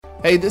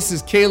Hey, this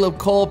is Caleb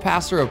Cole,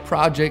 pastor of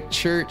Project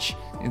Church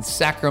in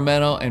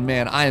Sacramento. And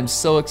man, I am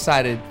so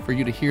excited for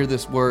you to hear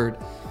this word.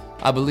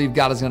 I believe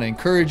God is going to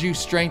encourage you,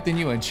 strengthen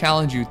you, and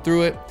challenge you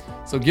through it.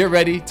 So get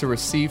ready to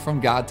receive from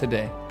God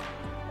today.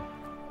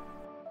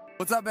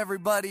 What's up,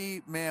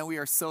 everybody? Man, we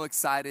are so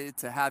excited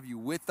to have you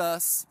with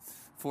us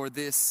for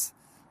this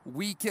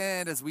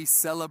weekend as we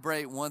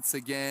celebrate once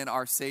again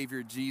our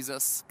Savior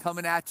Jesus.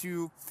 Coming at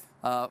you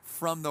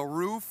from the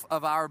roof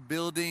of our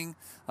building.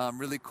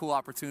 Really cool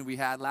opportunity we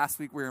had. Last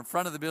week we were in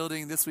front of the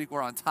building. This week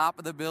we're on top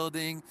of the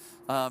building.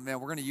 And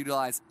we're going to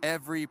utilize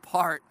every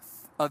part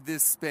of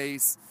this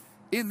space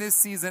in this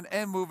season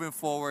and moving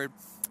forward.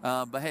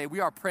 But hey, we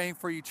are praying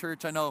for you,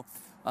 church. I know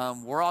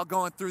we're all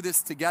going through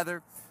this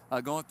together,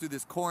 going through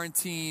this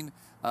quarantine,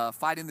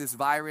 fighting this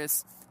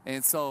virus.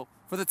 And so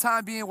for the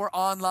time being, we're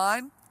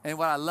online. And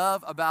what I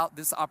love about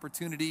this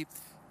opportunity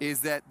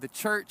is that the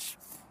church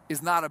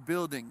is not a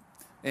building.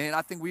 And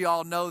I think we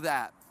all know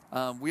that.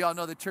 We all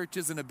know the church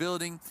isn't a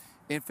building.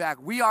 In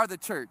fact, we are the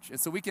church. And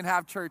so we can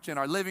have church in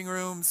our living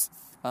rooms,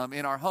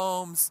 in our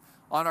homes,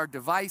 on our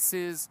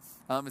devices.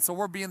 And so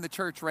we're being the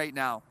church right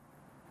now.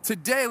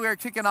 Today, we are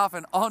kicking off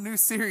an all-new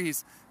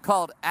series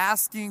called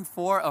Asking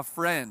for a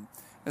Friend.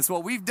 And so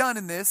what we've done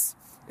in this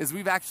is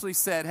we've actually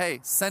said,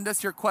 hey, send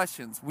us your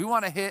questions. We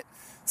want to hit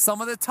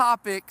some of the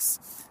topics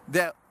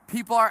that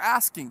people are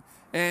asking.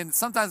 And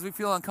sometimes we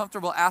feel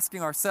uncomfortable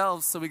asking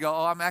ourselves, so we go,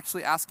 oh, I'm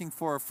actually asking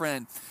for a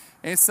friend.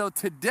 And so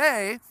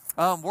today,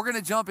 we're going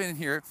to jump in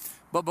here.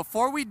 But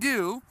before we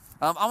do,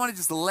 I want to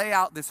just lay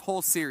out this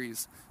whole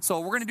series.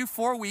 So we're going to do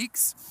 4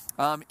 weeks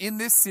in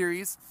this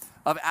series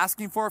of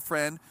Asking for a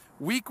Friend.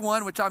 Week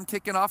 1, which I'm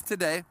kicking off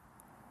today,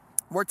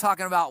 we're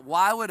talking about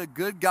why would a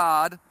good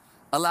God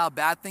allow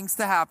bad things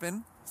to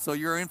happen? So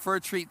you're in for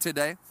a treat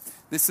today.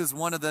 This is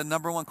one of the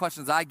number 1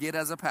 questions I get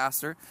as a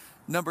pastor.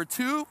 Number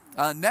 2,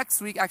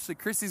 next week, actually,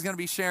 Christy's going to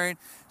be sharing.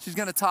 She's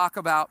going to talk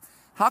about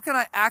how can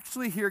I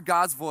actually hear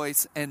God's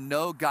voice and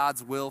know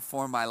God's will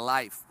for my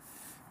life.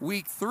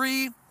 Week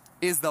 3,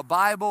 is the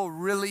Bible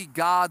really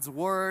God's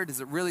word? Is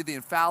it really the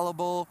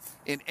infallible,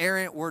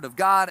 inerrant word of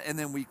God? And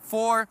then week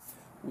 4,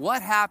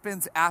 what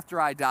happens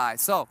after I die?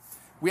 So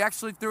we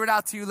actually threw it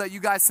out to you, let you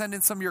guys send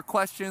in some of your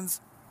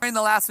questions. During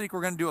the last week,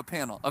 we're going to do a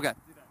panel. Okay.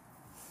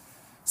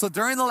 So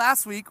during the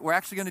last week, we're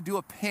actually going to do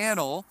a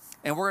panel,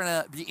 and we're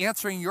going to be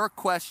answering your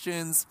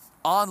questions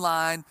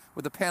online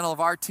with a panel of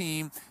our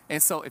team.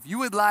 And so if you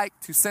would like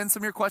to send some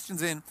of your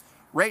questions in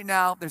right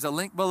now, there's a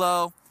link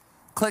below.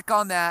 Click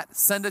on that.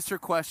 Send us your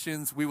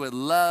questions. We would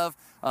love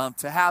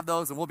to have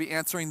those, and we'll be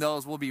answering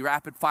those. We'll be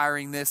rapid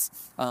firing this.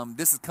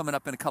 This is coming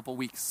up in a couple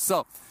weeks.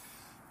 So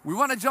we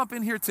want to jump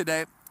in here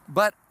today,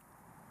 but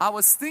I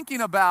was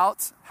thinking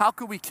about how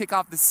could we kick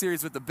off this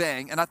series with a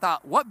bang, and I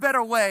thought, what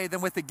better way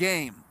than with a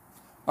game?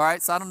 All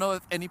right, so I don't know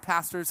if any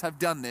pastors have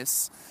done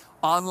this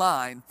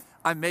online.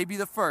 I may be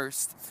the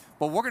first,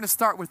 but we're going to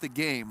start with the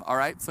game, all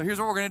right? So here's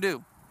what we're going to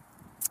do.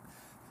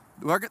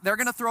 They're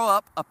going to throw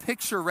up a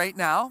picture right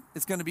now.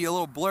 It's going to be a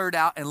little blurred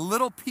out, and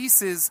little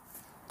pieces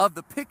of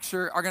the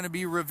picture are going to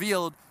be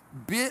revealed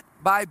bit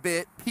by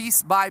bit,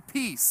 piece by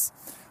piece,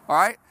 all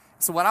right?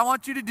 So what I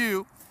want you to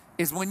do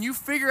is when you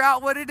figure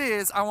out what it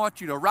is, I want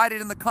you to write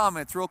it in the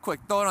comments real quick,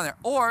 throw it on there.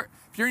 Or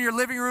if you're in your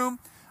living room,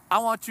 I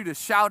want you to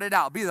shout it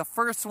out. Be the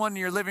first one in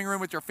your living room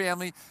with your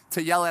family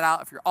to yell it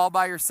out. If you're all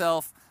by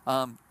yourself,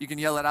 you can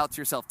yell it out to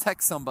yourself.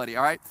 Text somebody,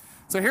 all right?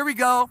 So here we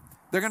go.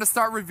 They're going to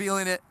start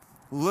revealing it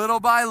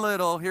little by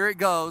little. Here it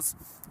goes.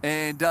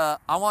 And I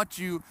want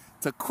you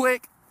to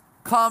quick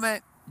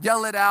comment,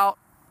 yell it out,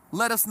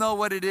 let us know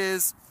what it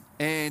is,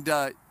 and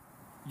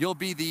you'll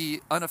be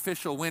the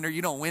unofficial winner.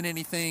 You don't win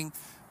anything,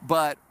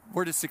 but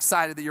we're just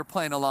excited that you're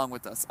playing along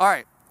with us. All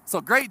right, so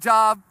great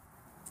job.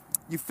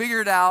 You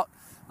figured it out.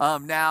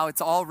 Now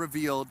it's all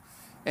revealed.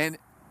 And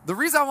the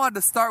reason I wanted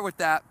to start with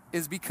that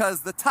is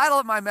because the title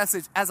of my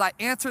message, as I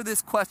answer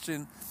this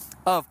question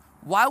of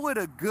why would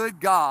a good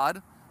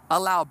God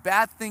allow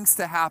bad things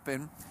to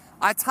happen,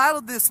 I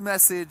titled this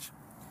message,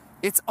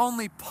 It's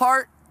Only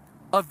Part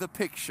of the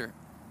Picture.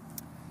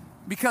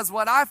 Because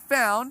what I've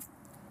found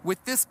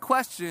with this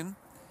question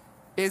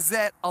is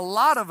that a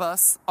lot of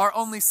us are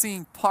only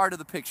seeing part of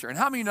the picture. And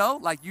how many know,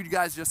 like you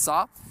guys just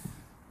saw,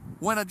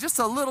 when just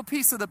a little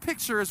piece of the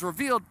picture is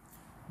revealed,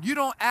 you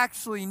don't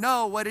actually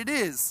know what it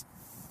is.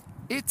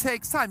 It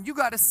takes time. You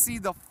got to see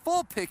the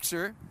full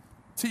picture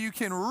till you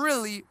can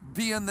really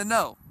be in the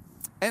know.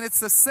 And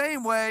it's the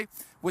same way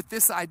with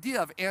this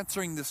idea of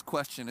answering this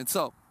question. And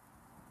so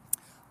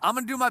I'm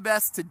going to do my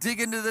best to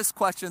dig into this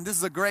question. This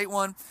is a great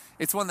one.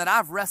 It's one that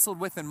I've wrestled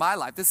with in my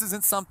life. This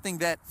isn't something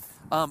that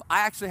I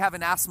actually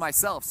haven't asked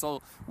myself.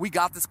 So we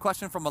got this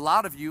question from a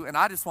lot of you, and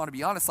I just want to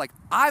be honest. Like,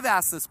 I've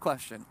asked this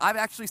question. I've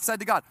actually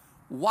said to God,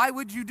 why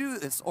would you do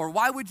this? Or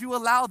why would you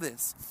allow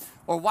this?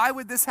 Or why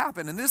would this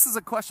happen? And this is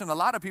a question a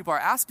lot of people are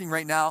asking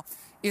right now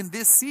in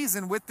this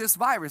season with this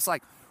virus.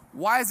 Like,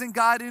 why hasn't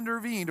God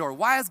intervened? Or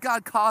why has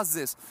God caused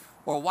this?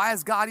 Or why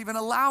is God even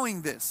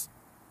allowing this?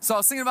 So I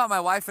was thinking about my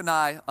wife and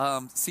I.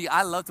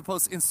 I love to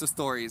post Insta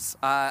stories.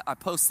 I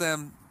post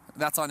them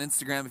That's on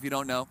Instagram if you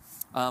don't know.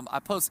 I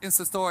post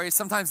Insta stories.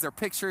 Sometimes they're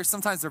pictures,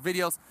 sometimes they're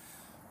videos.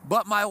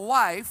 But my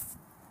wife,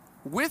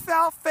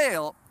 without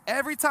fail,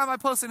 every time I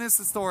post an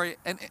Insta story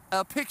and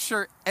a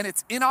picture and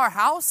it's in our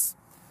house,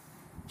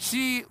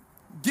 she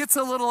gets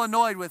a little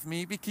annoyed with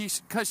me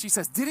because she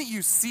says, didn't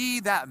you see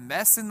that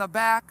mess in the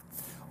back?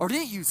 Or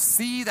didn't you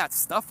see that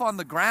stuff on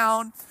the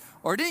ground?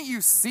 Or didn't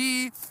you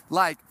see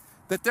like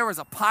that there was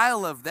a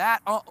pile of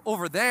that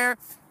over there?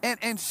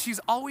 And she's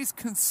always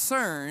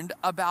concerned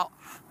about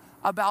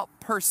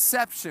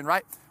perception,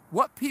 right?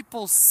 What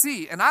people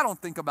see. And I don't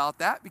think about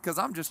that because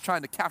I'm just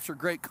trying to capture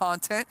great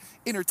content,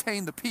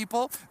 entertain the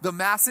people, the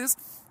masses.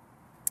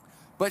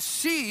 But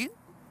she,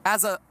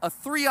 as a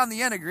 3 on the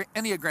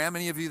Enneagram,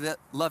 any of you that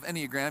love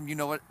Enneagram, you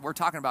know what we're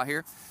talking about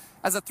here.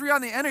 As a 3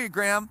 on the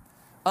Enneagram,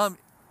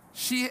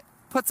 she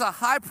puts a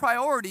high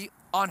priority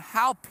on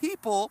how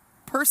people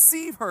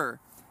perceive her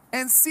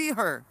and see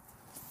her.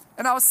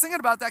 And I was thinking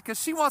about that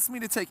because she wants me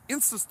to take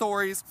Insta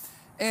stories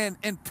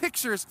and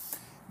pictures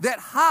that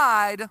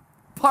hide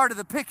part of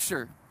the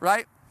picture,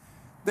 right?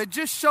 That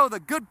just show the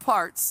good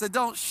parts, that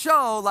don't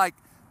show like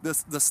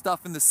the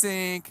stuff in the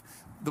sink,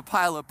 the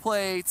pile of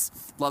plates,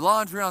 the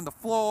laundry on the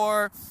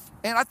floor.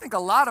 And I think a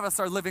lot of us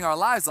are living our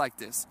lives like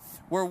this,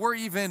 where we're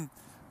even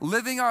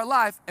living our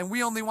life and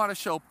we only want to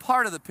show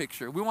part of the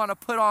picture. We want to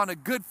put on a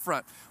good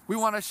front. We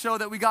want to show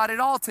that we got it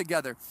all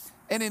together.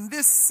 And in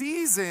this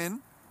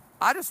season,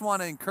 I just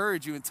want to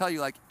encourage you and tell you,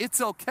 like,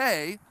 it's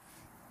okay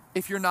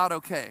if you're not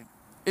okay.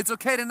 It's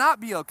okay to not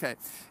be okay.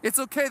 It's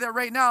okay that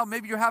right now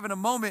maybe you're having a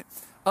moment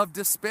of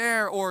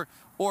despair or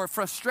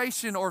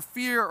frustration or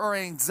fear or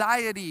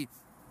anxiety.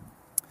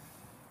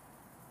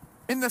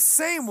 In the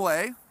same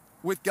way,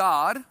 with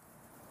God,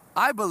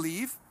 I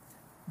believe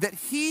that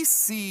He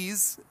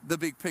sees the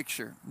big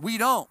picture. We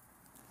don't.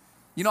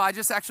 You know, I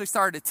just actually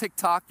started a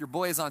TikTok. Your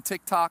boy is on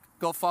TikTok.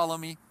 Go follow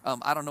me.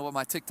 I don't know what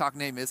my TikTok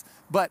name is,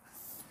 but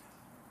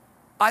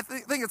I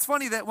think it's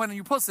funny that when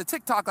you post a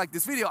TikTok like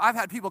this video, I've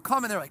had people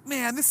come and they're like,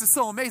 man, this is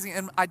so amazing.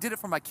 And I did it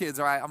for my kids,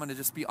 all right? I'm going to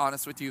just be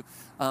honest with you.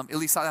 At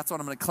least that's what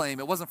I'm going to claim.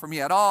 It wasn't for me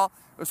at all.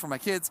 It was for my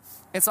kids.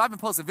 And so I've been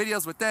posting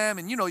videos with them.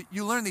 And, you know,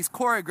 you learn these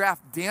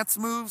choreographed dance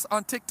moves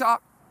on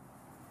TikTok.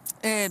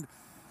 And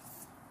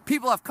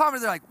people have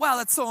commented, they're like, wow,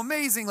 that's so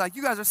amazing. Like,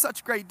 you guys are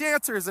such great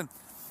dancers. And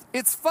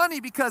it's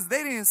funny because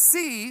they didn't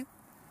see,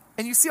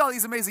 and you see all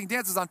these amazing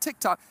dancers on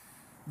TikTok,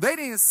 they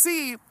didn't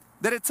see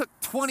that it took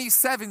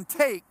 27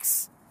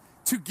 takes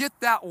to get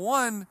that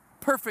one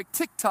perfect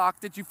TikTok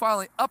that you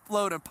finally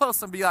upload and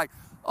post and be like,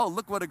 oh,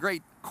 look what a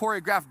great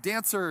choreographed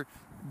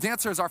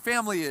dancers our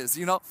family is,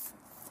 you know?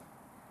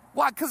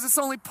 Why? Because it's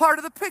only part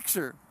of the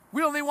picture.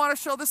 We only want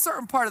to show the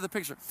certain part of the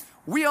picture.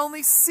 We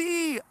only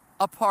see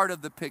a part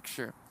of the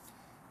picture.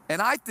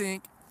 And I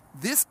think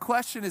this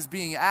question is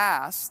being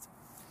asked,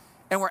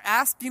 and we're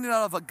asking it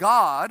of a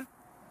God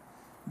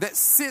that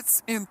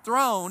sits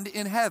enthroned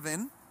in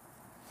heaven,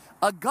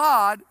 a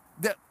God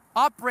that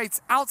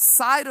operates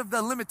outside of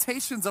the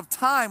limitations of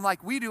time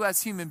like we do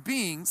as human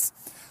beings,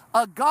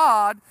 a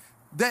God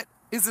that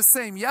is the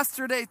same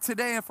yesterday,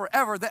 today, and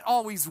forever, that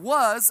always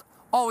was,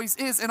 always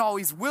is, and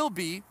always will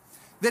be,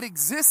 that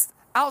exists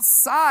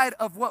outside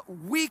of what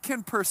we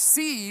can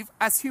perceive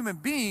as human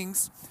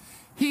beings.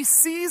 He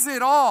sees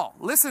it all.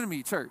 Listen to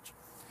me, church.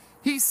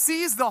 He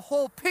sees the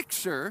whole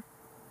picture,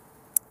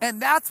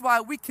 and that's why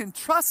we can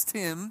trust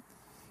Him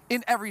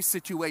in every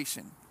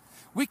situation.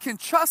 We can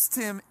trust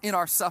Him in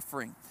our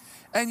suffering.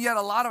 And yet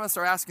a lot of us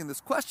are asking this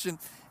question,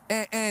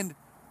 and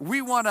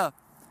we want to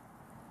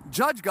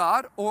judge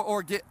God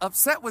or get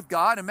upset with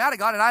God and mad at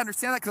God. And I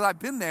understand that because I've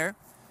been there.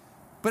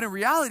 But in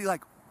reality,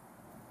 like,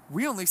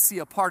 we only see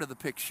a part of the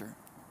picture.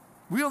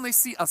 We only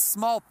see a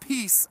small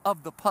piece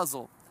of the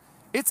puzzle.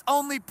 It's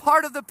only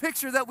part of the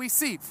picture that we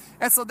see.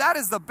 And so that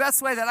is the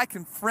best way that I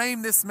can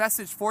frame this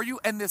message for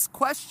you and this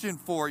question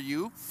for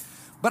you.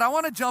 But I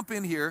want to jump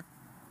in here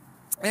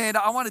and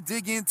I want to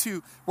dig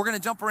into, we're going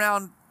to jump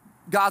around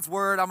God's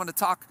Word. I'm going to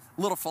talk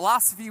a little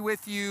philosophy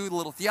with you, a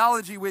little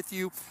theology with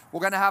you. We're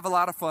going to have a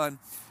lot of fun.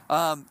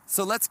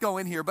 So let's go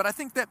in here. But I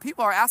think that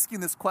people are asking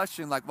this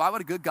question, like, why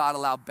would a good God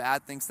allow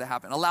bad things to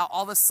happen, allow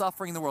all the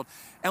suffering in the world?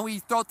 And we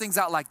throw things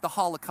out like the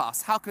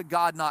Holocaust. How could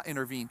God not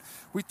intervene?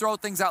 We throw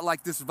things out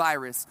like this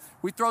virus.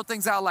 We throw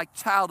things out like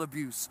child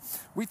abuse.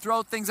 We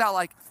throw things out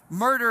like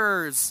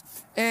murderers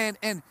and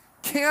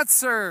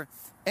cancer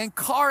and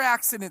car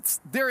accidents.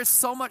 There is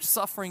so much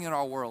suffering in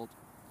our world.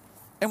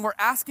 And we're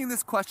asking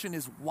this question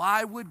is,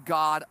 why would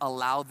God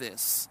allow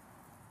this?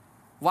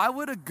 Why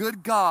would a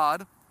good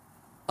God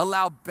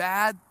allow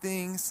bad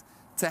things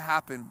to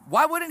happen?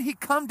 Why wouldn't He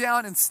come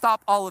down and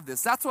stop all of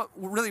this? That's what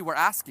really we're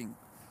asking.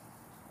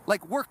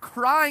 Like, we're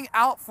crying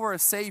out for a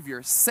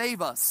Savior.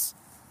 Save us.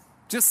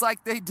 Just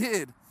like they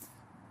did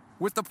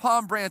with the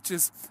palm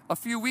branches a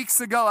few weeks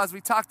ago as we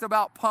talked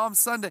about Palm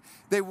Sunday.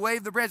 They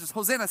waved the branches.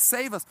 Hosanna,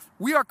 save us.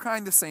 We are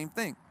crying the same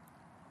thing.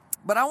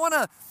 But I want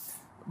to,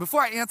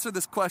 before I answer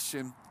this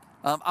question,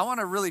 I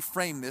want to really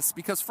frame this,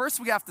 because first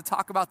we have to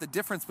talk about the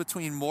difference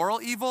between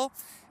moral evil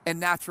and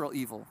natural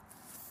evil.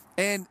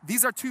 And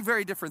these are two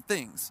very different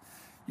things.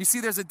 You see,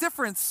 there's a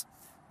difference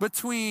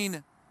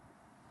between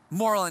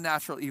moral and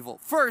natural evil.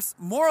 First,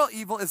 moral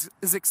evil is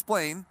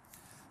explained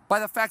by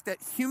the fact that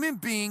human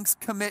beings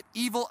commit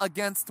evil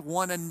against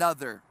one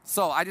another.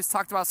 So I just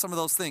talked about some of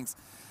those things.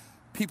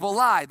 People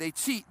lie, they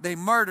cheat, they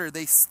murder,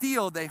 they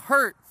steal, they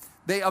hurt,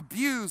 they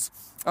abuse,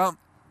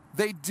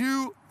 they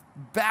do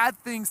bad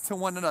things to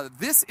one another.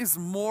 This is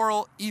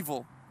moral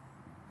evil.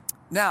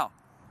 Now,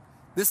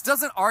 this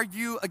doesn't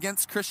argue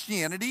against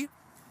Christianity,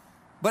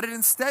 but it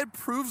instead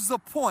proves the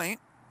point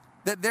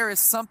that there is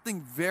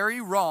something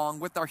very wrong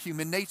with our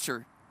human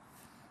nature.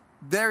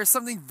 There is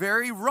something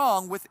very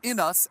wrong within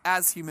us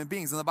as human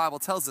beings, and the Bible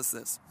tells us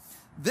this.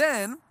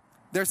 Then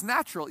there's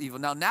natural evil.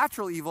 Now,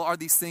 natural evil are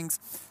these things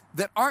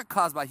that aren't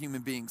caused by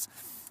human beings.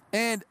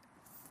 And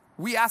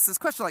we ask this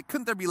question, like,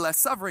 couldn't there be less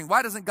suffering?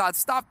 Why doesn't God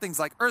stop things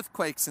like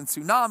earthquakes and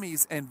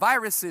tsunamis and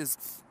viruses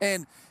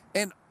and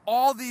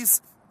all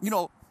these,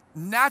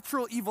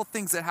 natural evil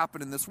things that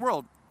happen in this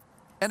world?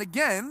 And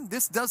again,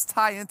 this does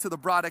tie into the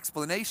broad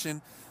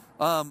explanation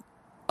of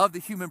the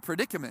human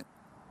predicament.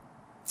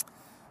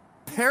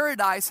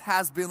 Paradise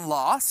has been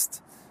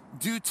lost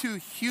due to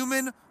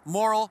human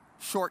moral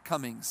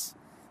shortcomings.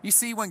 You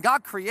see, when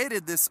God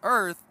created this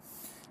earth,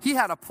 he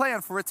had a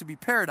plan for it to be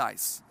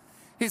paradise.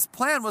 His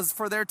plan was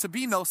for there to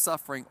be no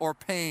suffering or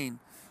pain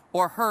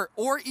or hurt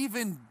or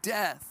even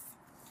death.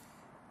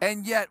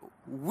 And yet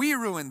we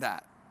ruined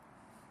that.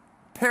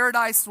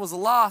 Paradise was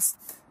lost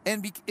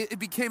and it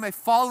became a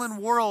fallen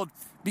world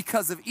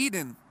because of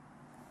Eden,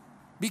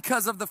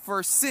 because of the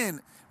first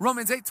sin.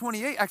 Romans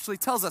 8:28 actually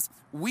tells us,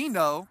 we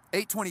know,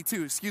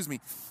 8:22,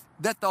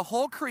 that the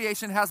whole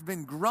creation has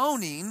been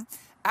groaning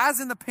as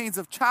in the pains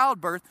of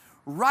childbirth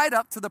right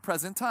up to the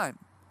present time.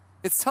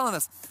 It's telling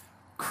us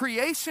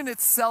creation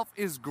itself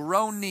is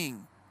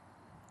groaning.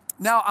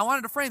 Now, I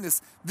wanted to frame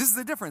this. This is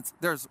the difference.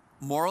 There's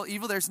moral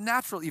evil, there's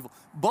natural evil.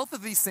 Both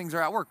of these things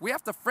are at work. We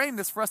have to frame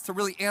this for us to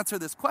really answer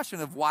this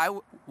question of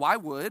why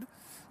would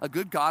a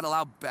good God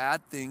allow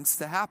bad things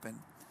to happen?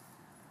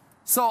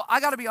 So I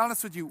got to be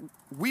honest with you,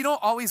 we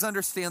don't always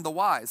understand the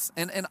whys,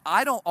 and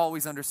I don't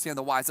always understand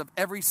the whys of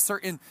every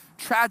certain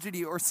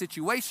tragedy or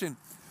situation,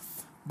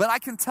 but I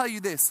can tell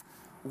you this,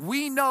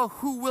 we know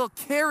who will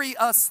carry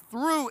us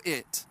through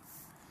it.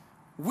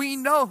 We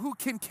know who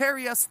can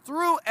carry us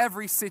through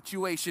every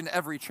situation,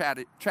 every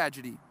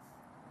tragedy.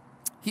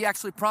 He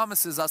actually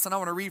promises us, and I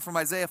want to read from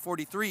Isaiah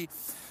 43,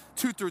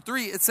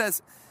 2-3. It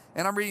says,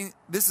 and I'm reading,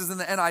 this is in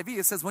the NIV,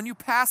 it says, when you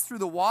pass through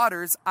the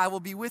waters, I will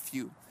be with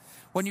you.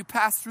 When you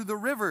pass through the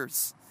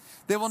rivers,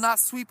 they will not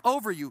sweep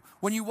over you.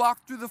 When you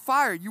walk through the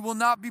fire, you will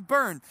not be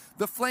burned.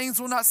 The flames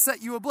will not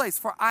set you ablaze,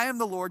 for I am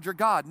the Lord your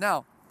God.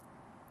 Now,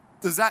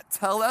 does that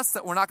tell us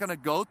that we're not going to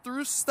go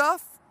through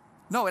stuff?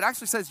 No, it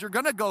actually says you're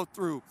going to go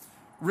through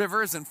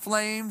rivers and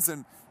flames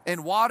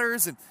and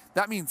waters, and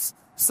that means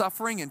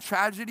suffering and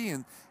tragedy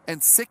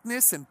and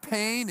sickness and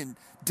pain and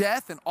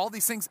death and all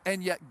these things,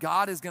 and yet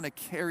God is going to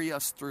carry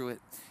us through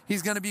it.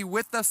 He's going to be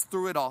with us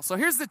through it all. So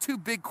here's the two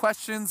big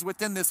questions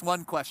within this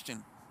one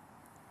question.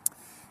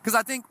 Because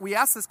I think we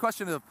ask this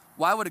question of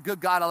why would a good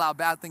God allow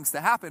bad things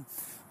to happen?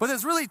 But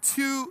there's really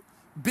two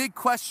big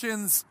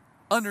questions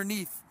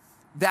underneath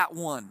that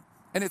one.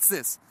 And it's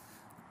this: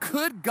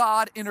 could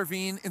God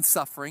intervene in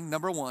suffering,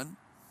 number one?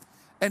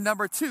 And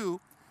number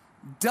two,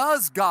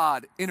 does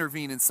God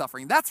intervene in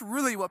suffering? That's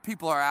really what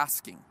people are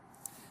asking.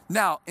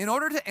 Now, in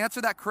order to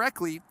answer that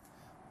correctly,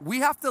 we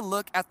have to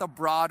look at the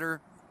broader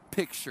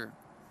picture.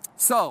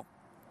 So,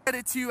 I said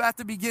it to you at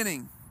the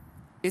beginning.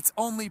 It's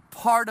only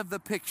part of the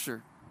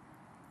picture.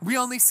 We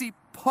only see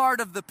part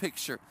of the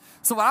picture.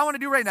 So what I want to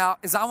do right now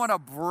is I want to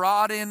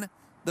broaden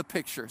the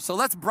picture. So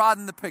let's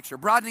broaden the picture.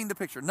 Broadening the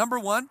picture. Number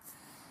one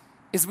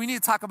is we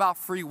need to talk about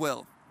free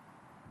will.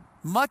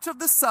 Much of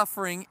the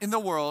suffering in the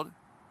world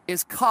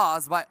is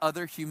caused by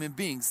other human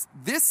beings.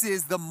 This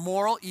is the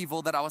moral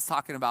evil that I was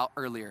talking about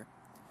earlier.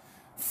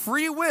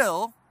 Free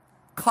will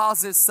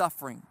causes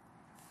suffering.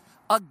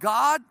 A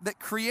God that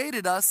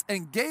created us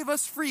and gave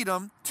us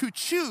freedom to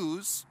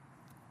choose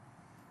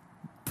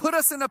put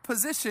us in a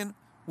position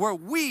where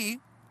we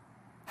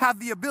have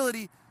the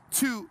ability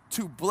to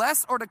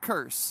bless or to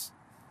curse,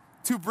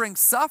 to bring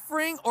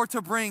suffering or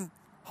to bring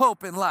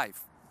hope in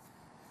life.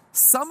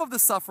 Some of the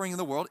suffering in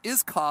the world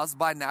is caused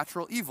by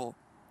natural evil,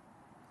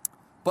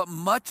 but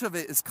much of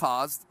it is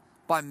caused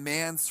by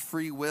man's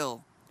free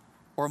will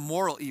or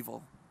moral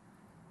evil.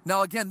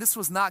 Now again, this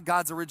was not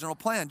God's original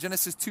plan.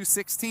 Genesis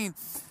 2:16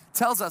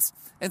 tells us,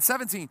 and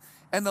 17,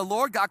 and the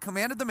Lord God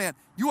commanded the man,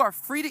 you are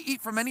free to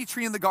eat from any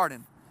tree in the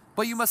garden,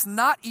 but you must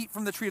not eat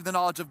from the tree of the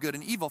knowledge of good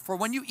and evil, for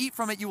when you eat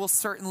from it, you will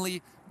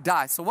certainly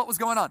die. So what was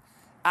going on?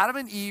 Adam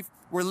and Eve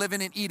were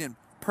living in Eden,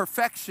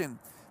 perfection.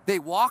 They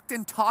walked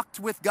and talked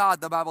with God,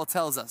 the Bible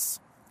tells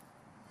us.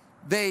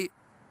 There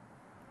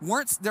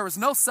was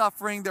no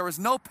suffering, there was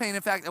no pain.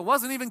 In fact, it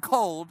wasn't even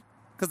cold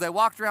because they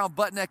walked around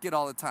butt naked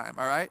all the time,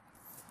 all right?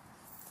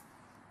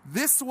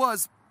 This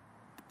was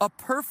a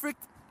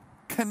perfect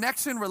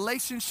connection,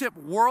 relationship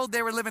world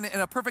they were living in,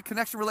 and a perfect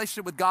connection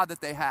relationship with God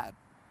that they had.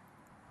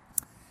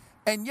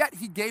 And yet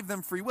he gave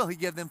them free will. He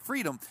gave them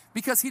freedom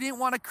because he didn't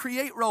want to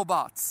create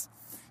robots.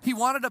 He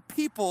wanted a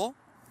people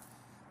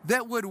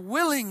that would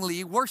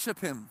willingly worship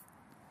him.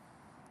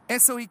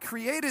 And so he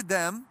created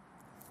them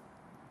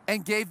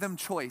and gave them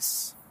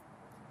choice.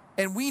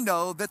 And we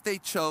know that they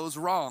chose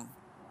wrong.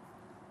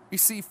 You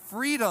see,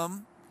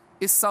 freedom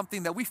is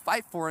something that we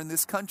fight for in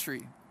this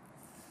country.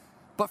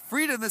 But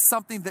freedom is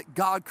something that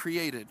God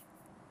created.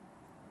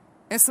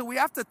 And so we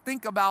have to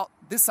think about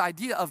this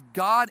idea of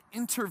God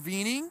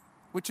intervening,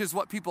 which is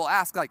what people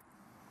ask, like,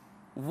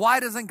 why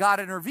doesn't God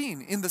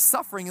intervene in the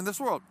suffering in this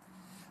world?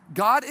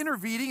 God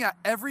intervening at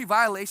every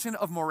violation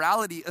of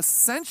morality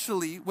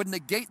essentially would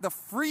negate the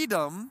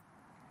freedom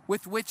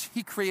with which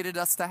he created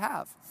us to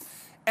have.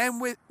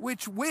 And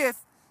which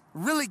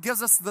really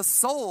gives us the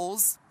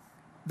souls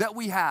that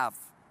we have.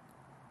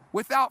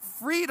 Without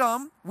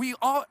freedom, we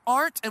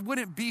aren't and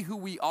wouldn't be who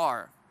we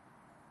are.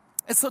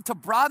 And so to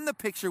broaden the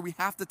picture, we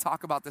have to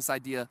talk about this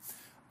idea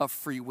of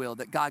free will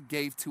that God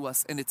gave to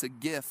us, and it's a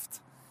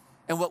gift.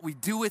 And what we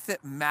do with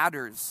it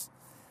matters.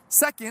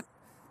 Second,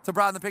 to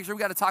broaden the picture, we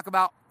got to talk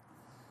about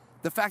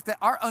the fact that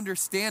our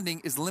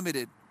understanding is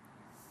limited.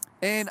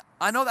 And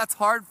I know that's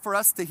hard for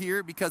us to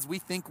hear because we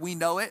think we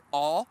know it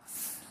all.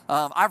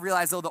 I've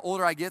realized, though, the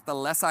older I get, the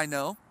less I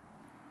know.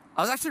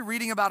 I was actually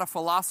reading about a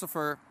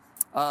philosopher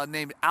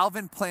named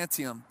Alvin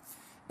Plantinga.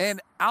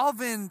 And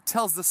Alvin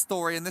tells the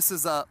story, and this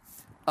is a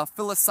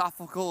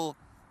philosophical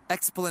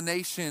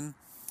explanation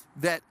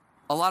that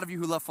a lot of you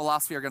who love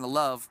philosophy are going to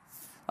love.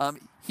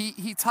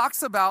 He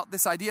talks about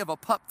this idea of a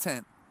pup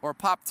tent or a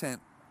pop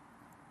tent.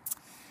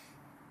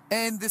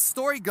 And this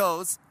story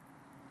goes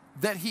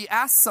that he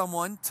asked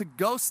someone to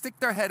go stick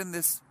their head in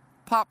this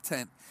pop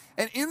tent.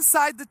 And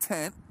inside the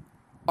tent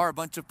are a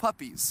bunch of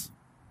puppies.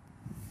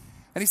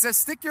 And he says,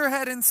 stick your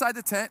head inside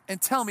the tent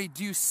and tell me,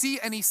 do you see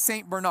any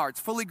St. Bernards,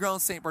 fully grown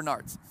St.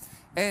 Bernards?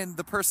 And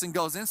the person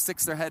goes in,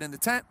 sticks their head in the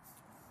tent.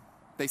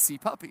 They see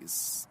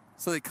puppies.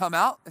 So they come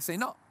out, they say,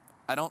 no,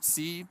 I don't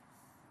see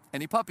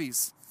any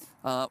puppies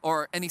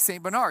or any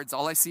St. Bernards.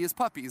 All I see is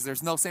puppies.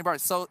 There's no St.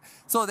 Bernards.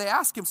 So they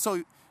ask him,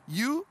 so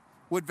you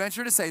would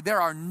venture to say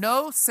there are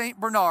no St.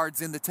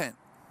 Bernards in the tent?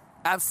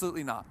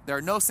 Absolutely not. There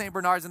are no St.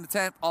 Bernards in the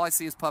tent. All I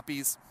see is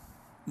puppies.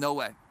 No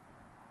way.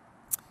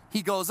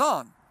 He goes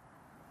on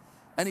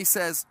and he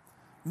says,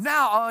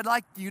 now I would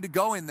like you to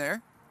go in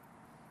there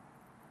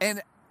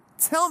and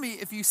tell me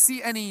if you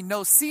see any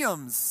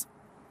no-see-ums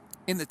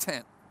in the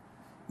tent.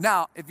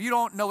 Now, if you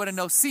don't know what a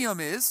no-see-um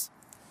is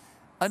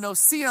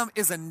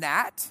a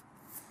gnat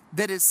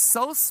that is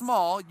so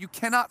small you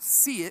cannot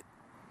see it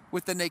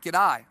with the naked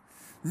eye.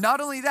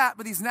 Not only that,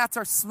 but these gnats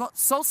are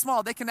so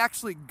small they can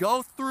actually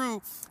go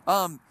through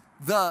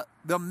the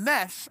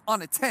mesh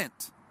on a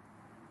tent.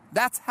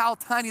 That's how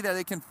tiny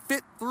they can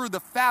fit through the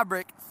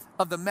fabric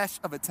of the mesh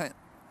of a tent.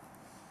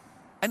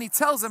 And he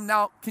tells him,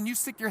 now, can you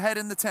stick your head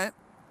in the tent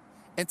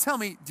and tell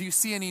me, do you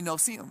see any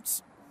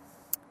no-see-ums?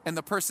 And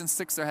the person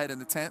sticks their head in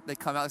the tent. They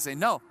come out and say,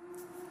 no,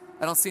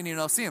 I don't see any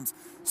no-see-ums.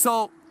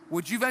 So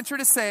would you venture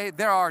to say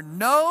there are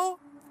no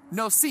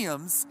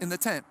no-see-ums in the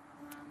tent?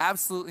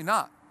 Absolutely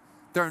not.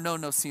 There are no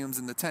no-see-ums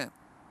in the tent.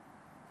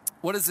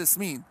 What does this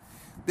mean?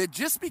 That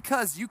just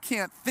because you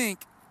can't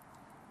think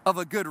of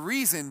a good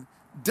reason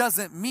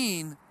doesn't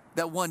mean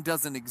that one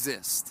doesn't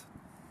exist.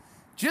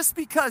 Just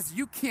because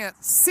you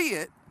can't see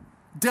it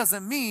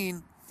doesn't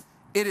mean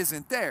it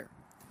isn't there.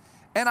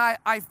 And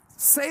I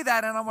say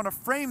that, and I want to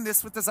frame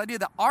this with this idea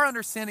that our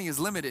understanding is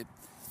limited.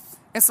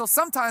 And so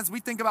sometimes we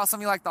think about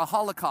something like the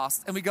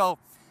Holocaust and we go,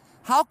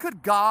 how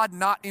could God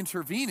not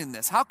intervene in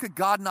this? How could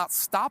God not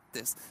stop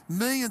this?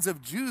 Millions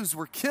of Jews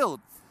were killed.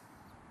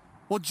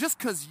 Well, just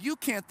because you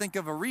can't think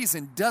of a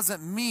reason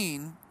doesn't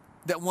mean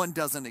that one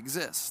doesn't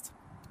exist.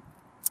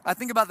 I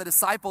think about the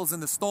disciples in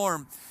the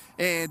storm,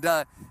 and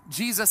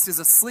Jesus is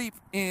asleep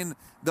in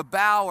the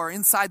bow or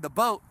inside the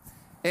boat,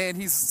 and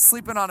he's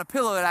sleeping on a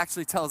pillow, it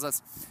actually tells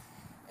us.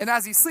 And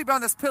as he's sleeping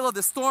on this pillow,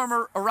 the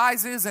storm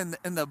arises, and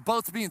the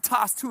boat's being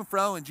tossed to and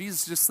fro, and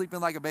Jesus is just sleeping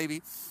like a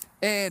baby.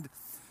 And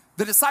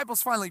the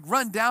disciples finally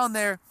run down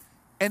there,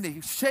 and they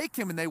shake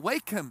him, and they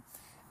wake him.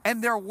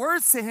 And their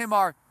words to him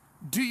are,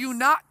 do you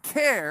not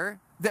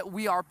care that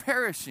we are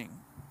perishing?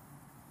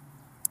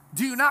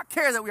 Do you not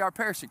care that we are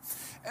perishing?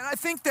 And I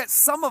think that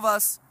some of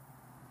us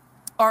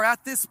are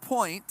at this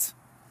point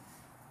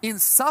in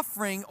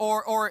suffering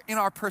or in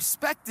our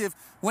perspective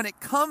when it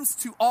comes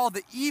to all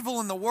the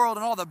evil in the world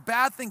and all the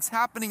bad things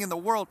happening in the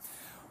world,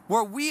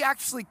 where we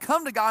actually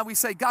come to God and we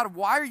say, God,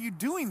 why are you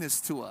doing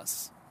this to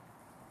us?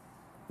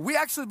 We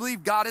actually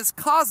believe God is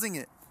causing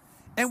it.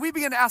 And we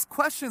begin to ask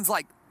questions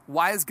like,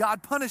 why is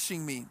God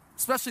punishing me?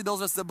 Especially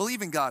those of us that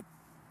believe in God.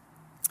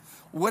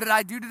 What did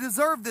I do to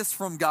deserve this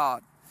from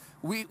God?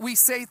 We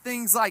say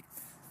things like,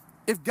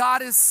 if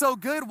God is so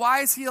good,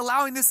 why is he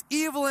allowing this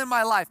evil in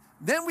my life?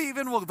 Then we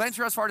even will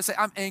venture as far to say,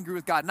 I'm angry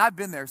with God. And I've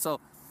been there, so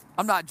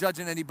I'm not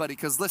judging anybody.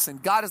 Because listen,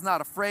 God is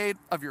not afraid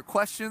of your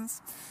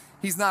questions.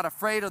 He's not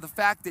afraid of the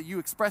fact that you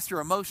express your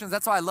emotions.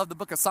 That's why I love the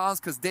book of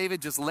Psalms, because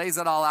David just lays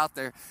it all out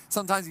there.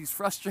 Sometimes he's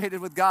frustrated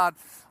with God.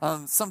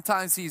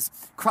 Sometimes he's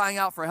crying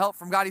out for help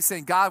from God. He's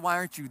saying, God, why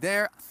aren't you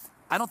there?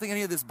 I don't think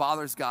any of this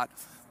bothers God.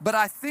 But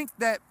I think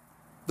that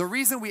the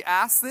reason we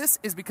ask this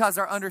is because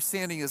our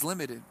understanding is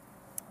limited.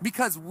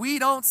 Because we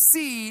don't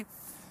see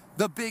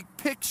the big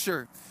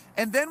picture.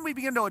 And then we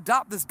begin to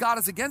adopt this God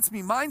is against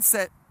me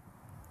mindset.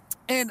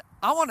 And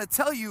I want to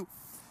tell you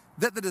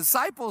that the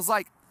disciples,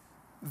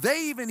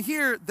 they even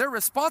hear their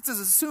responses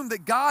assume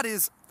that God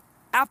is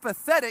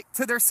apathetic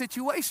to their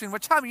situation,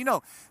 which how many of you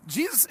know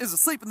Jesus is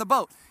asleep in the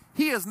boat.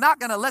 He is not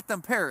going to let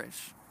them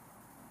perish.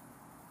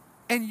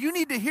 And you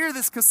need to hear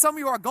this, because some of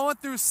you are going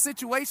through a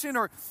situation,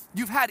 or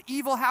you've had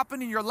evil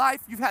happen in your life.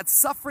 You've had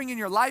suffering in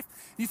your life.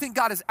 You think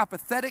God is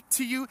apathetic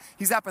to you.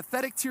 He's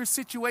apathetic to your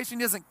situation.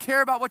 He doesn't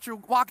care about what you're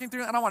walking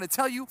through. And I want to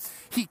tell you,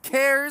 he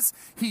cares.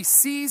 He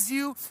sees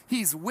you.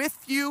 He's with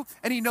you.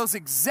 And he knows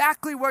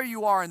exactly where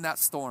you are in that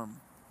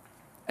storm.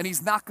 And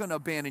he's not going to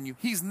abandon you.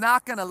 He's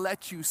not going to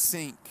let you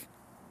sink.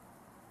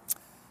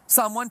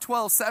 Psalm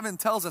 112:7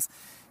 tells us,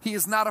 he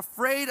is not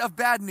afraid of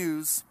bad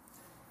news.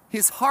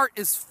 His heart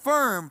is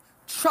firm,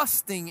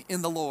 trusting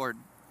in the Lord.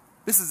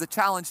 This is a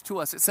challenge to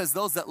us. It says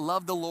those that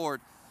love the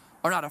Lord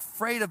are not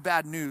afraid of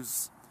bad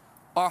news.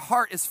 Our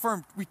heart is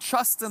firm. We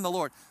trust in the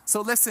Lord.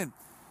 So listen,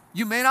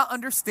 you may not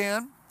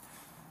understand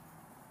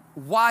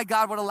why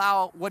God would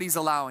allow what he's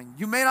allowing.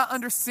 You may not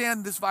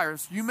understand this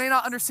virus. You may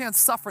not understand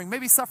suffering,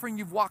 maybe suffering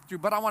you've walked through,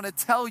 but I want to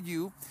tell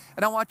you,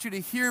 and I want you to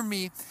hear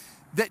me,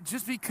 that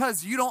just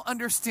because you don't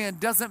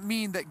understand doesn't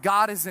mean that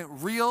God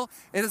isn't real.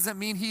 It doesn't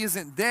mean he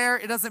isn't there.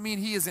 It doesn't mean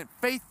he isn't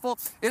faithful.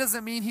 It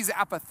doesn't mean he's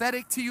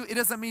apathetic to you. It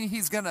doesn't mean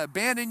he's going to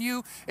abandon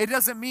you. It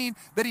doesn't mean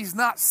that he's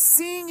not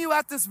seeing you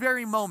at this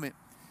very moment.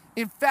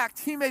 In fact,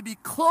 he may be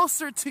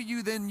closer to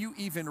you than you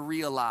even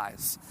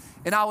realize.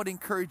 And I would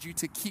encourage you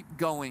to keep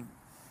going,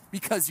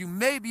 because you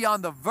may be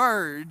on the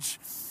verge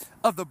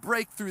of the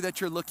breakthrough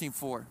that you're looking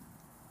for.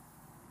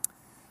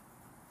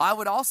 I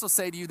would also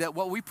say to you that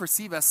what we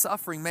perceive as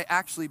suffering may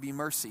actually be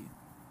mercy.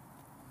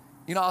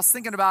 You know, I was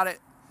thinking about it,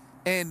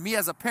 and me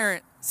as a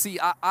parent, see,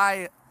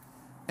 I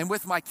am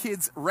with my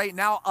kids right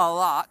now a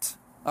lot,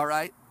 all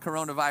right?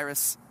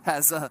 Coronavirus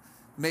has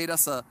made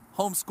us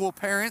homeschool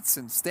parents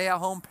and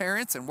stay-at-home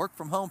parents and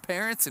work-from-home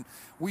parents, and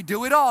we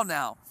do it all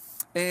now.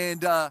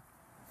 And I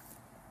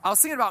was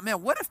thinking about,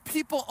 man, what if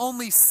people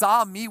only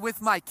saw me with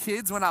my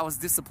kids when I was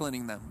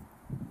disciplining them?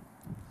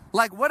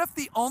 What if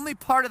the only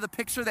part of the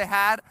picture they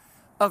had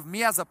of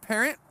me as a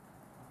parent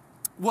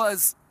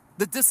was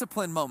the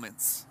discipline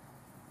moments?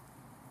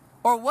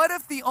 Or what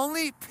if the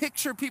only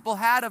picture people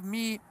had of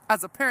me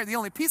as a parent, the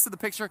only piece of the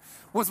picture,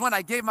 was when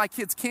I gave my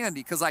kids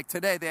candy? Because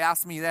today they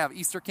asked me, they have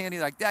Easter candy,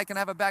 Dad, can I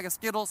have a bag of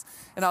Skittles?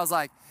 And I was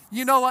like,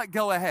 you know what,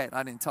 go ahead.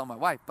 I didn't tell my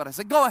wife, but I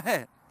said, go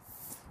ahead,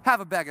 have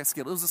a bag of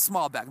Skittles. It was a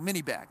small bag,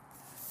 mini bag.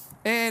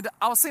 And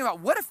I was thinking about,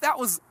 what if that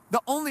was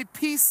the only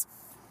piece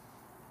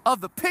of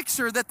the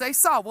picture that they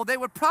saw? Well, they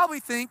would probably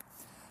think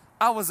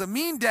I was a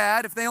mean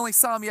dad if they only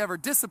saw me ever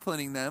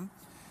disciplining them.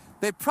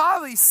 They'd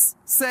probably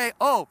say,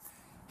 oh,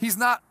 he's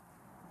not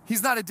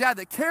a dad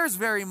that cares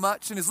very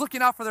much and is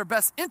looking out for their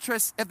best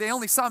interests if they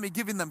only saw me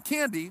giving them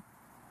candy.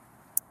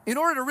 In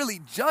order to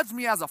really judge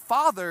me as a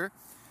father,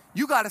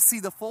 you got to see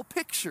the full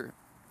picture.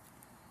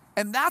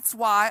 And that's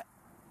why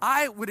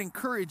I would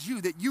encourage you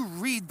that you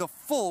read the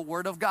full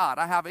Word of God.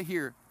 I have it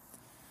here.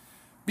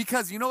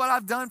 Because you know what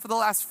I've done for the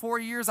last 4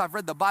 years? I've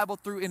read the Bible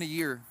through in a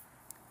year.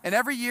 And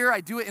every year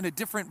I do it in a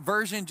different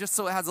version just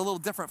so it has a little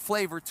different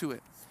flavor to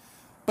it.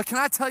 But can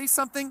I tell you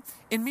something?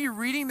 In me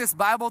reading this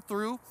Bible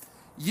through,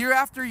 year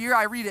after year,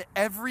 I read it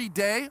every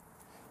day.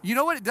 You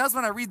know what it does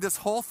when I read this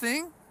whole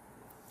thing?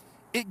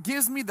 It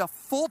gives me the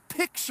full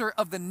picture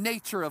of the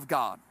nature of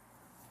God.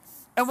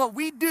 And what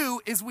we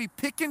do is we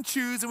pick and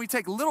choose and we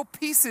take little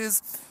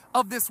pieces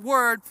of this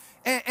word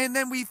and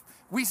then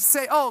we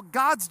say, oh,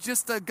 God's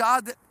just a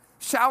God that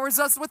showers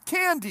us with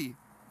candy,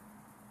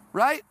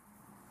 right?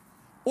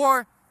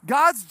 Or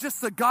God's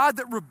just a God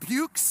that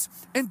rebukes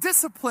and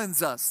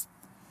disciplines us.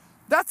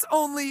 That's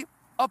only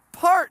a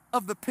part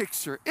of the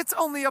picture. It's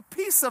only a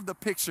piece of the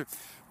picture.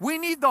 We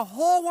need the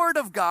whole Word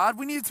of God.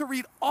 We need to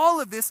read all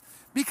of this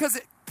because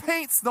it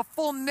paints the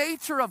full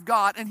nature of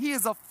God, and he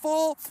is a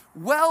full,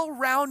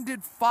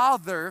 well-rounded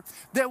Father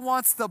that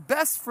wants the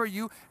best for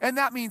you. And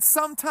that means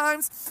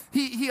sometimes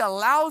he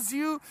allows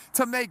you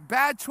to make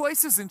bad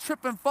choices and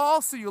trip and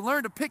fall so you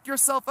learn to pick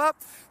yourself up.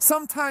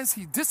 Sometimes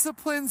he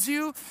disciplines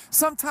you.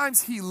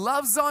 Sometimes he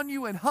loves on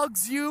you and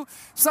hugs you.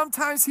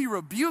 Sometimes he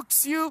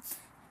rebukes you,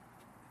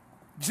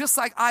 just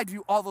like I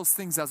do all those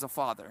things as a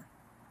father.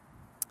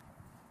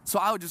 So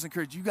I would just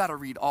encourage you, got to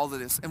read all of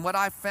this. And what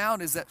I've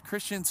found is that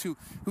Christians who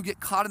get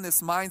caught in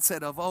this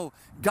mindset of, oh,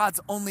 God's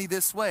only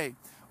this way,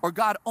 or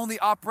God only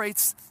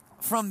operates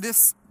from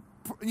this,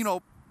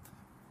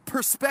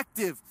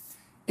 perspective,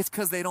 it's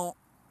because they don't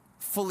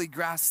fully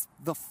grasp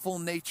the full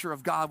nature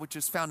of God, which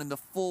is found in the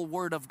full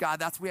Word of God.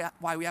 That's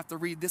why we have to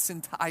read this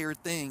entire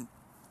thing.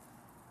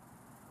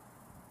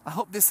 I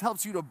hope this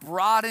helps you to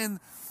broaden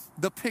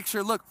the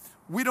picture. Look,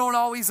 we don't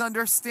always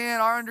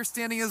understand. Our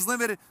understanding is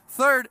limited.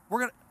 Third,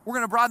 we're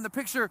gonna broaden the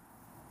picture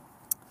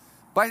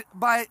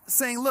by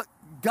saying, look,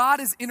 God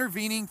is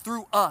intervening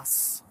through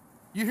us.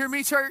 You hear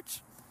me,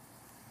 church?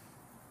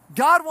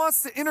 God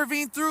wants to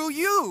intervene through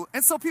you.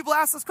 And so people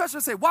ask this question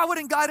and say, why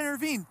wouldn't God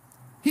intervene?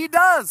 He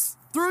does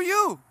through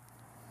you.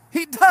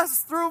 He does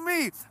through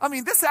me. I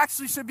mean, this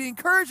actually should be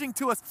encouraging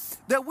to us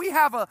that we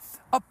have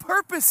a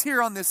purpose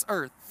here on this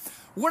earth.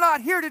 We're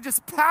not here to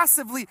just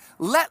passively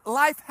let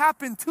life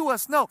happen to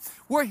us. No,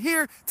 we're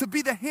here to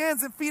be the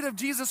hands and feet of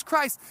Jesus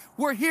Christ.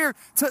 We're here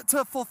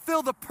to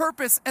fulfill the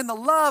purpose and the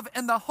love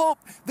and the hope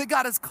that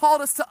God has called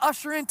us to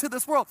usher into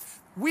this world.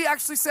 We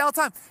actually say all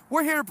the time,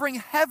 we're here to bring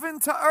heaven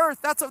to earth.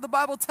 That's what the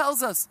Bible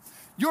tells us.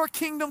 Your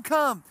kingdom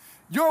come,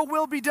 your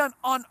will be done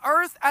on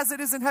earth as it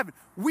is in heaven.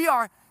 We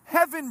are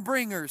heaven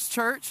bringers,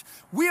 church.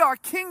 We are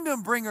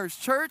kingdom bringers,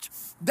 church.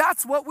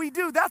 That's what we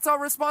do. That's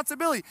our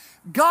responsibility.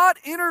 God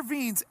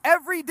intervenes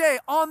every day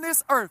on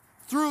this earth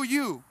through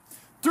you,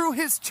 through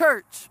his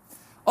church.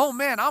 Oh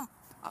man,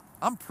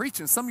 I'm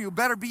preaching. Some of you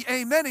better be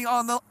amening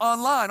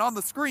online, on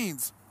the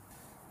screens.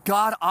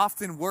 God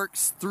often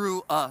works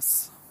through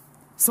us.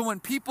 So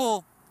when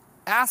people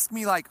ask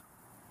me like,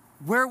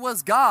 where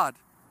was God?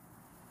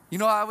 You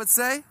know what I would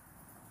say?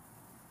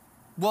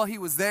 Well, he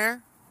was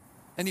there,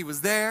 and he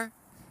was there,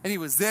 and he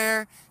was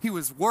there. He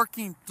was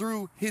working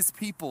through his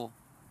people.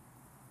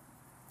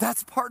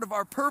 That's part of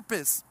our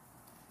purpose.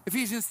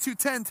 Ephesians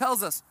 2:10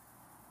 tells us,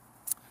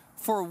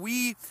 for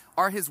we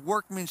are his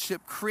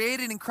workmanship,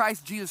 created in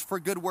Christ Jesus for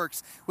good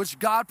works, which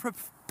God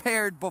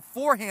prepared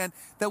beforehand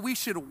that we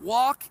should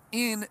walk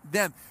in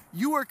them.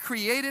 You were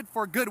created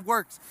for good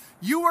works.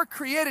 You were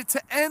created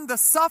to end the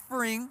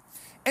suffering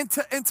and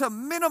to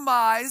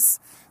minimize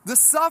the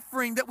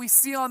suffering that we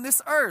see on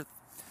this earth.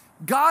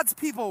 God's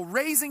people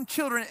raising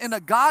children in a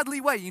godly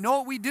way. You know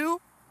what we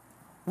do?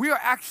 We are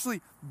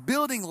actually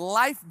building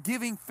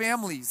life-giving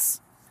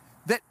families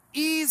that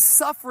ease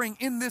suffering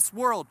in this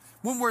world.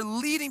 When we're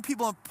leading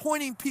people and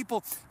pointing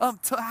people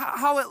to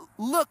how it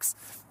looks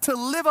to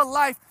live a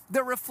life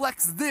that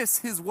reflects this,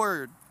 his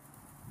word.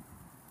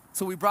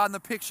 So we broaden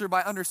the picture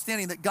by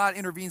understanding that God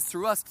intervenes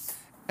through us.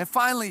 And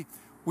finally,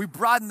 we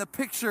broaden the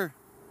picture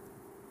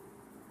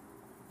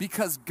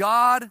because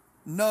God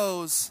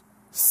knows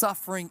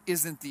suffering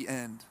isn't the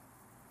end.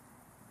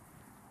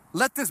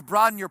 Let this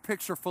broaden your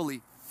picture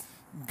fully.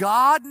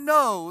 God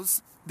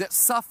knows that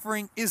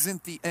suffering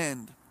isn't the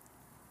end.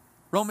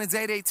 Romans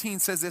 8:18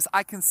 says this,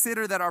 I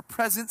consider that our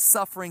present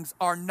sufferings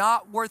are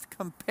not worth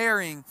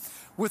comparing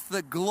with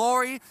the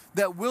glory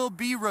that will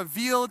be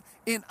revealed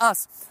in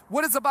us.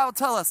 What does the Bible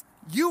tell us?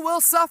 You will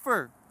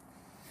suffer.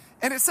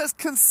 And it says,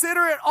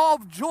 consider it all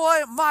joy,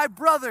 my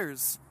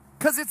brothers,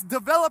 because it's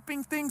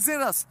developing things in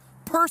us.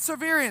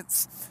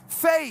 Perseverance,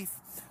 faith,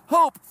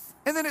 hope.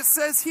 And then it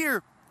says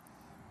here,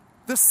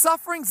 the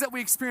sufferings that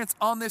we experience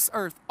on this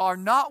earth are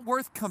not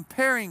worth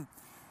comparing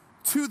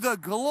to the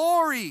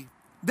glory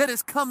that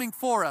is coming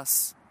for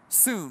us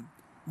soon.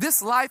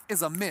 This life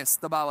is a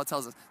mist, the Bible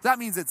tells us. That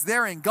means it's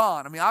there and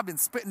gone. I mean, I've been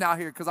spitting out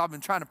here because I've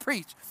been trying to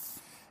preach.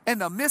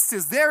 And the mist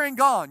is there and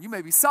gone. You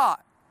maybe saw it.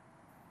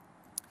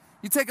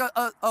 You take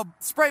a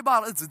spray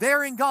bottle, it's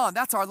there and gone.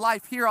 That's our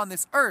life here on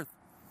this earth.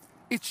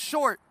 It's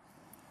short,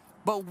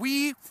 but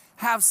we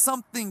have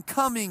something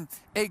coming,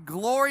 a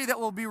glory that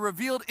will be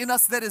revealed in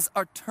us that is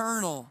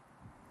eternal.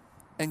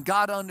 And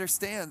God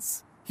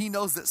understands. He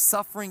knows that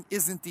suffering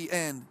isn't the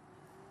end.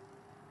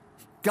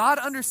 God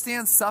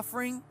understands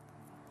suffering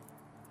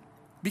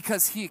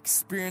because he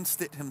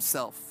experienced it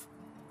himself.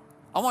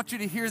 I want you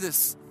to hear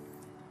this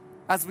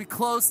as we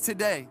close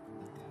today.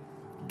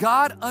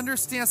 God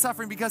understands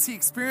suffering because he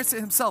experienced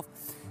it himself.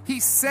 He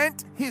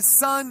sent his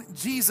son,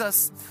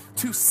 Jesus,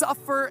 to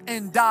suffer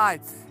and die.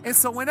 And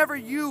so whenever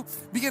you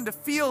begin to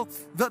feel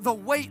the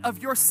weight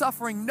of your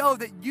suffering, know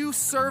that you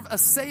serve a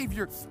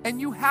Savior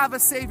and you have a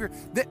Savior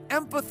that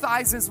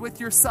empathizes with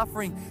your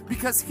suffering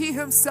because he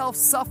himself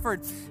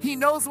suffered. He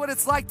knows what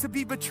it's like to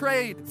be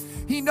betrayed.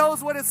 He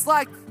knows what it's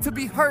like to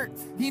be hurt.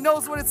 He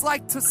knows what it's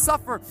like to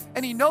suffer.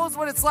 And he knows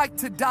what it's like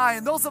to die.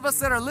 And those of us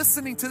that are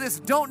listening to this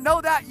don't know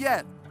that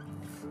yet.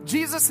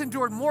 Jesus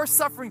endured more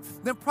suffering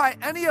than probably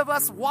any of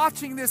us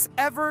watching this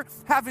ever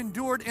have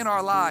endured in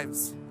our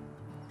lives.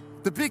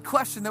 The big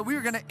question that we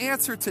are going to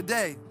answer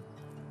today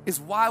is,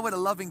 why would a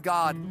loving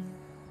God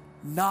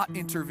not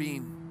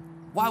intervene?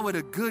 Why would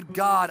a good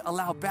God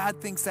allow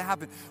bad things to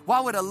happen? Why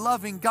would a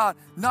loving God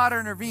not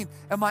intervene?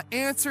 And my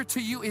answer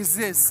to you is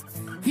this: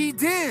 he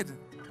did.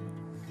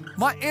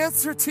 My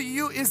answer to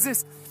you is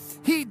this: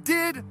 he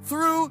did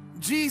through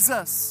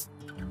Jesus.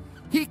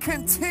 He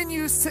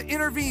continues to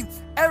intervene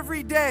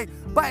every day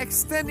by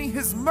extending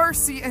his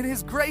mercy and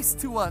his grace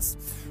to us.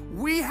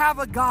 We have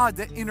a God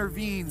that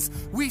intervenes.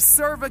 We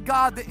serve a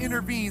God that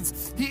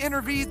intervenes. He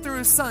intervened through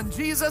his son,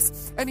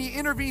 Jesus, and he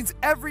intervenes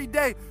every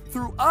day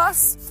through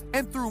us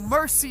and through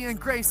mercy and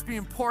grace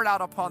being poured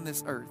out upon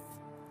this earth.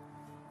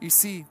 You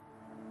see,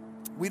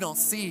 we don't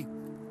see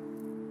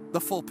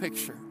the full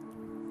picture,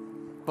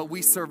 but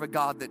we serve a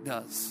God that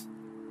does.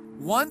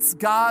 Once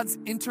God's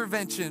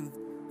intervention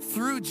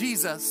through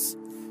Jesus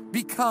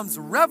becomes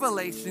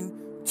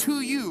revelation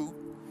to you,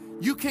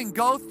 you can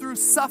go through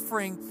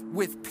suffering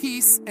with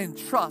peace and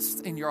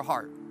trust in your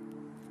heart.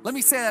 Let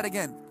me say that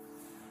again.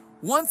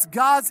 Once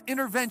God's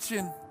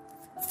intervention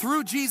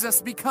through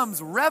Jesus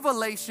becomes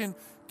revelation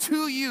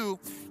to you,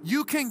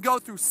 you can go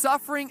through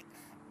suffering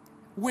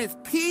with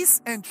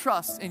peace and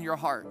trust in your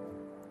heart.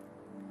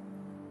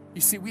 You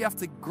see, we have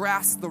to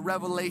grasp the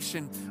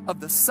revelation of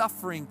the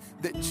suffering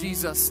that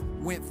Jesus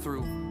went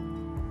through,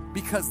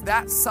 because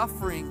that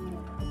suffering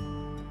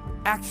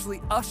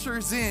actually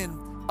ushers in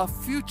a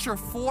future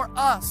for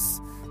us,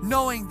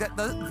 knowing that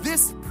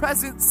this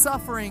present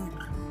suffering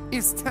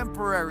is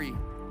temporary.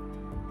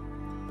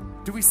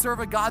 Do we serve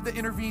a God that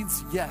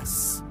intervenes?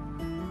 Yes.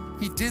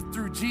 He did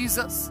through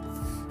Jesus.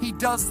 He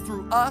does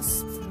through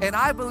us. And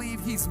I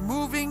believe He's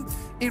moving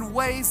in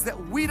ways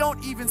that we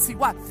don't even see.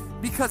 Why?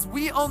 Because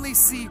we only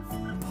see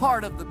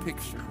part of the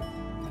picture.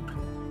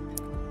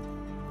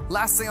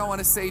 Last thing I want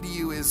to say to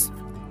you is,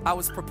 I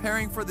was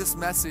preparing for this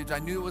message. I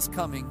knew it was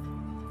coming.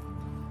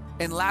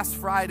 And last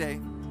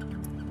Friday,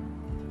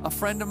 a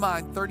friend of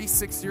mine,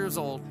 36 years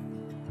old,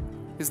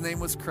 his name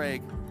was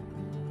Craig.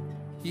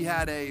 He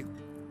had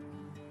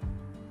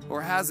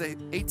has a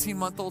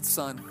 18-month-old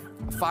son,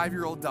 a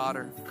 5-year-old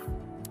daughter,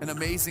 an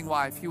amazing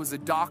wife. He was a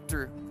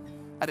doctor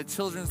at a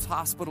children's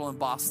hospital in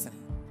Boston.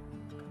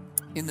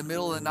 In the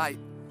middle of the night,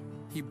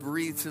 he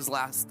breathed his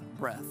last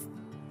breath.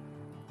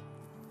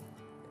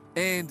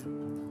 And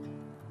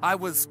I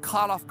was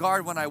caught off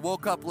guard when I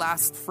woke up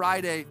last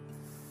Friday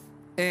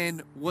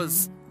and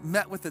was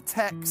met with a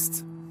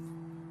text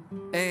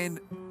and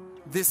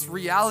this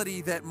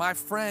reality that my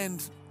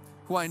friend,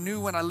 who I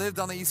knew when I lived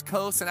on the East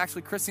Coast, and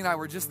actually Christy and I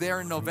were just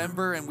there in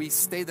November, and we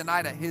stayed the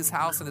night at his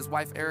house and his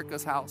wife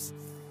Erica's house,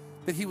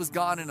 that he was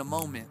gone in a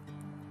moment.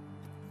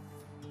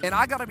 And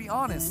I gotta be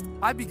honest,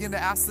 I began to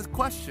ask this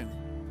question.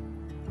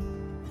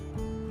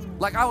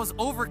 Like, I was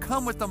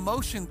overcome with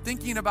emotion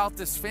thinking about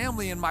this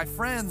family and my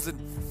friends, and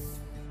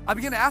I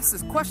began to ask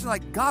this question,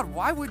 like, God,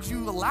 why would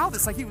you allow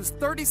this? Like, he was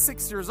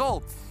 36 years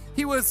old.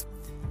 He was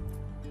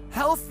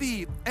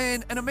healthy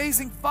and an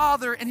amazing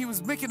father, and he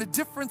was making a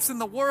difference in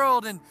the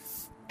world, and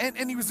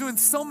he was doing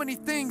so many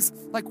things.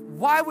 Like,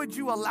 why would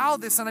you allow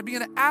this? And I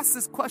began to ask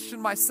this question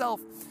myself.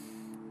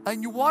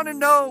 And you want to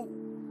know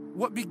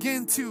what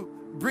began to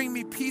bring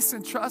me peace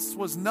and trust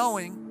was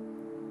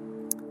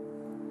knowing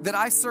that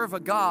I serve a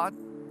God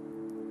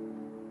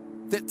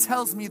that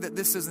tells me that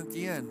this isn't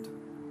the end.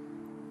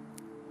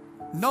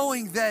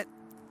 Knowing that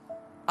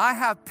I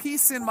have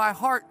peace in my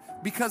heart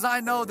because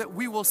I know that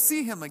we will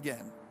see Him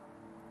again.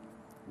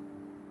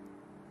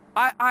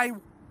 I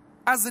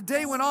as the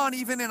day went on,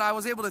 and I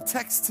was able to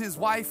text his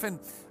wife, and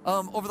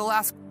over the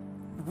last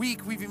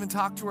week, we've even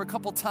talked to her a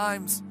couple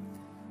times,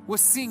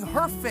 was seeing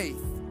her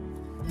faith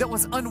that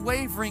was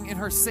unwavering in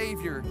her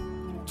Savior,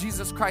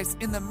 Jesus Christ,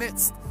 in the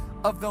midst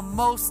of the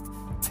most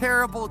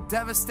terrible,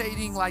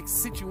 devastating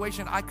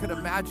situation I could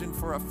imagine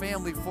for a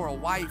family, for a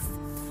wife,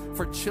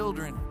 for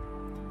children.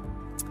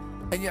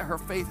 And yet her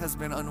faith has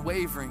been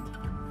unwavering.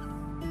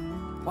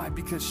 Why?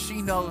 Because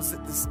she knows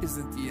that this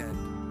isn't the end.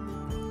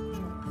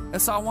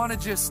 And so I want to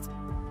just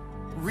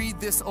read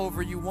this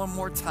over you one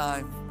more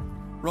time.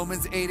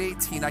 Romans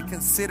 8:18, I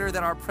consider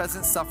that our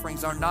present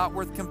sufferings are not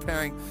worth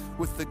comparing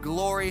with the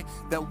glory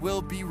that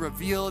will be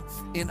revealed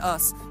in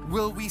us.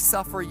 Will we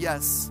suffer?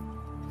 Yes.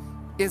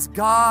 Is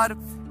God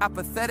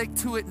apathetic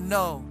to it?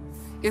 No.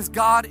 Is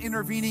God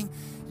intervening?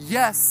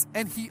 Yes,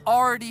 and He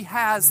already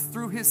has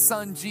through His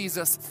Son,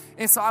 Jesus.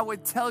 And so I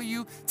would tell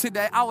you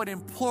today, I would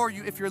implore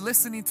you, if you're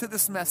listening to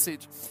this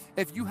message,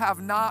 if you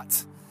have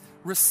not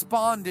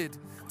responded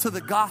to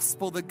the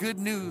gospel, the good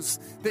news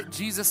that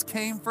Jesus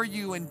came for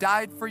you and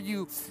died for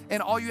you,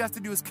 and all you have to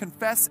do is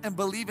confess and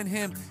believe in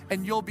Him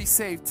and you'll be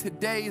saved.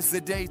 Today is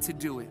the day to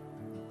do it.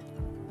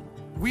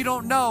 We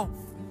don't know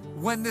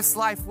when this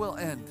life will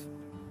end.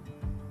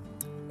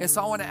 And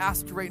so I want to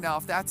ask you right now,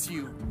 if that's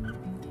you,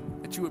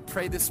 that you would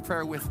pray this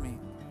prayer with me,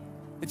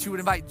 that you would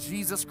invite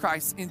Jesus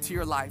Christ into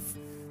your life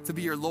to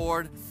be your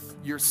Lord,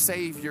 your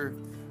Savior,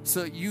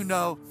 so that you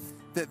know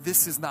that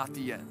this is not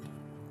the end.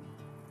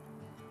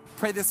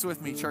 Pray this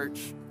with me,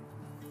 church.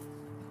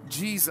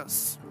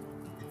 Jesus,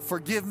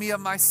 forgive me of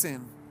my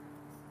sin.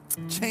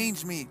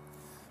 Change me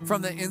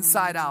from the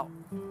inside out.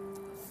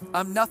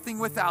 I'm nothing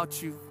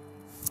without you.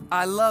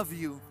 I love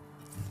you.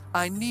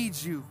 I need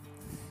you.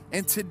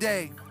 And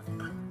today,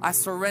 I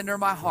surrender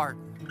my heart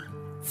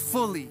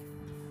fully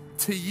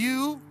to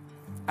you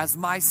as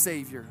my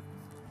Savior.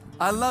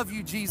 I love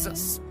you,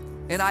 Jesus,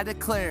 and I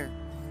declare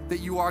that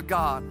you are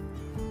God,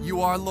 you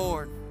are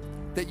Lord,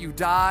 that you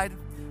died,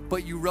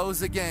 but you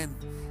rose again,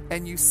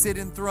 and you sit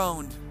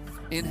enthroned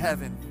in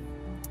heaven.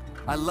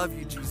 I love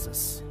you,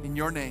 Jesus. In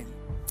your name,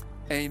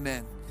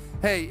 amen.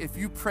 hey, if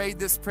you prayed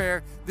this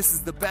prayer, this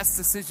is the best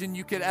decision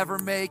you could ever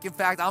make. In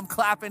fact, I'm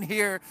clapping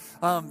here.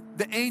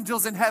 The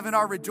angels in heaven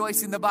are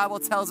rejoicing. The Bible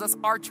tells us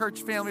our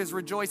church family is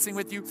rejoicing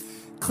with you.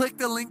 Click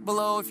the link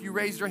below if you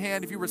raised your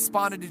hand, if you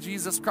responded to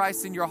Jesus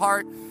Christ in your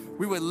heart.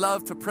 We would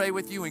love to pray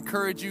with you,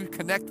 encourage you,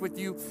 connect with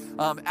you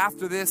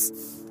after this.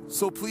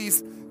 So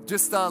please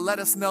just let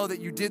us know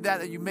that you did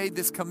that you made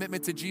this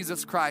commitment to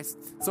Jesus Christ.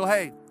 So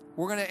hey,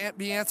 we're going to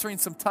be answering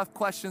some tough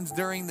questions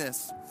during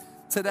this.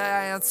 Today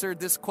I answered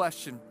this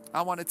question.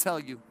 I want to tell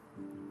you,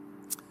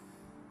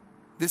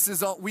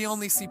 we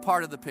only see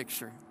part of the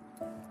picture,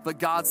 but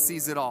God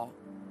sees it all.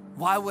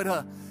 Why would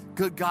a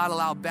good God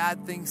allow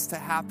bad things to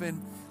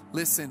happen?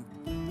 Listen,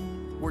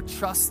 we're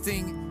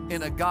trusting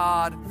in a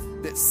God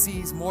that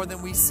sees more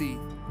than we see,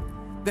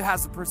 that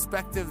has a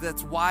perspective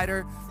that's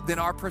wider than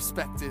our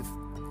perspective.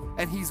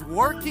 And He's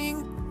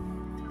working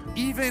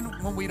even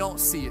when we don't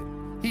see it.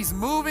 He's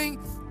moving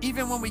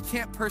even when we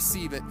can't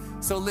perceive it.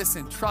 So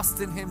listen,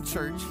 trust in Him,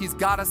 church. He's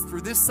got us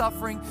through this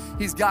suffering.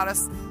 He's got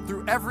us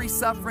through every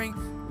suffering,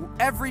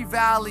 every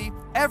valley,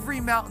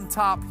 every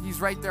mountaintop. He's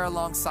right there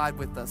alongside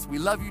with us. We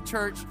love you,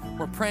 church.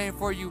 We're praying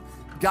for you.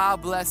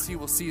 God bless you.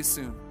 We'll see you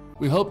soon.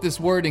 We hope this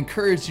word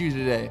encouraged you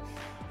today.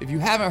 If you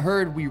haven't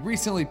heard, we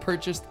recently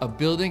purchased a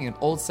building in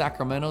Old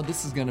Sacramento.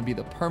 This is going to be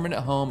the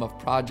permanent home of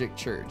Project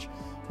Church.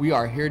 We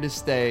are here to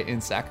stay in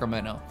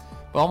Sacramento.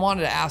 But I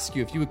wanted to ask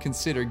you if you would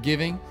consider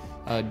giving,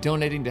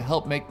 donating to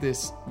help make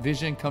this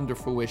vision come to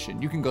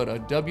fruition. You can go to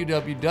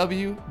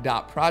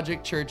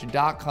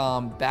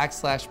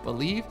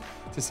www.projectchurch.com/believe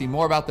to see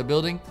more about the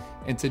building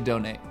and to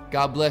donate.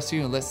 God bless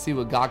you, and let's see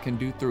what God can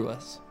do through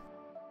us.